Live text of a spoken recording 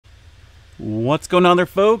What's going on there,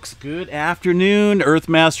 folks? Good afternoon.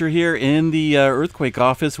 Earthmaster here in the earthquake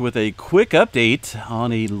office with a quick update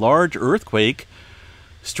on a large earthquake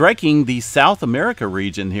striking the South America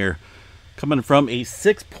region here. Coming from a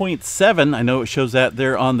 6.7. I know it shows that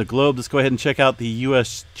there on the globe. Let's go ahead and check out the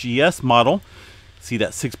USGS model. See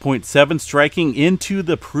that 6.7 striking into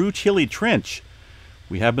the Peru-Chile Trench.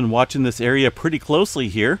 We have been watching this area pretty closely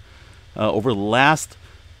here over the last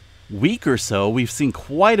week or so. We've seen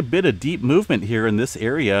quite a bit of deep movement here in this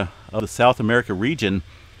area of the South America region.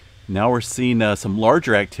 Now we're seeing some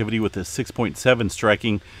larger activity with the 6.7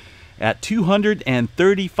 striking at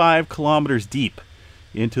 235 kilometers deep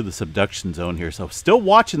into the subduction zone here. So still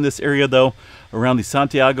watching this area though around the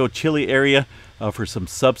Santiago, Chile area for some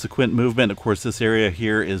subsequent movement. Of course, this area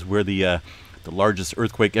here is where the largest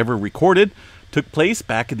earthquake ever recorded took place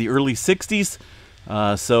back in the early 60s.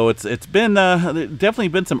 So it's been definitely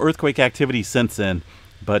been some earthquake activity since then,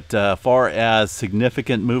 but far as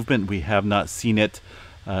significant movement, we have not seen it,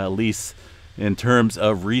 at least in terms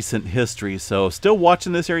of recent history. So still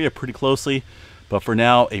watching this area pretty closely, but for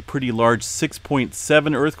now a pretty large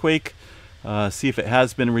 6.7 earthquake. See if it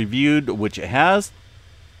has been reviewed, which it has.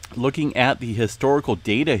 Looking at the historical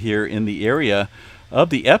data here in the area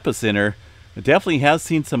of the epicenter, it definitely has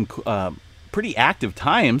seen some pretty active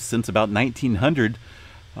times since about 1900,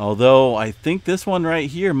 although I think this one right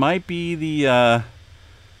here might be the yeah,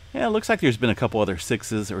 it looks like there's been a couple other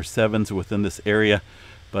 6s or 7s within this area,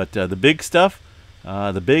 but the big stuff,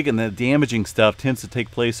 the big and the damaging stuff tends to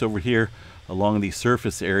take place over here along the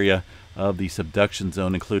surface area of the subduction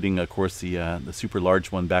zone, including of course the super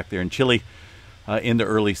large one back there in Chile in the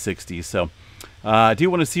early 60s. So I do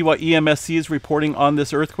want to see what EMSC is reporting on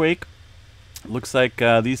this earthquake. Looks like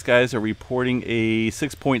these guys are reporting a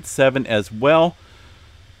 6.7 as well.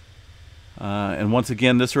 And once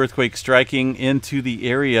again, this earthquake striking into the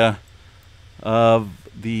area of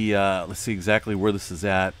the, let's see exactly where this is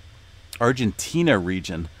at, Argentina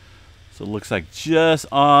region. So it looks like just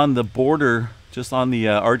on the border, just on the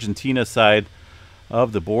Argentina side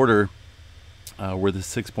of the border where the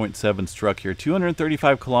 6.7 struck here.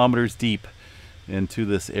 235 kilometers deep into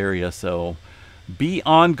this area. So be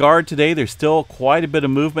on guard today. There's still quite a bit of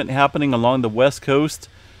movement happening along the west coast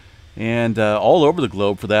and all over the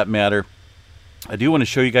globe for that matter. I do want to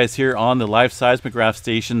show you guys here on the live seismograph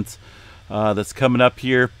stations that's coming up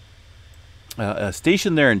here. A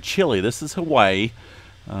station there in Chile. This is Hawaii.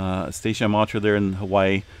 Station I'm monitoring there in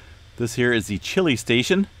Hawaii. This here is the Chile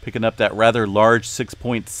station, picking up that rather large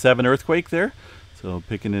 6.7 earthquake there. So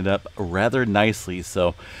picking it up rather nicely.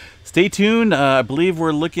 So stay tuned. I believe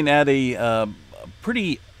we're looking at a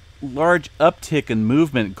pretty large uptick in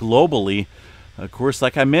movement globally. Of course,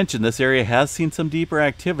 like I mentioned, this area has seen some deeper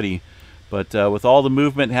activity, but with all the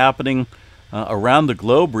movement happening around the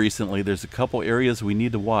globe recently, there's a couple areas we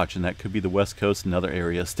need to watch, and that could be the west coast and other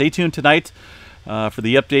areas. Stay tuned tonight for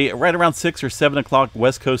the update right around 6 or 7 o'clock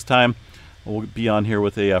west coast time. We'll be on here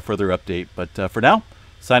with a further update, but for now,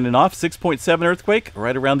 signing off. 6.7 earthquake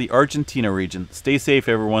right around the Argentina region. Stay safe,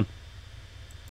 everyone.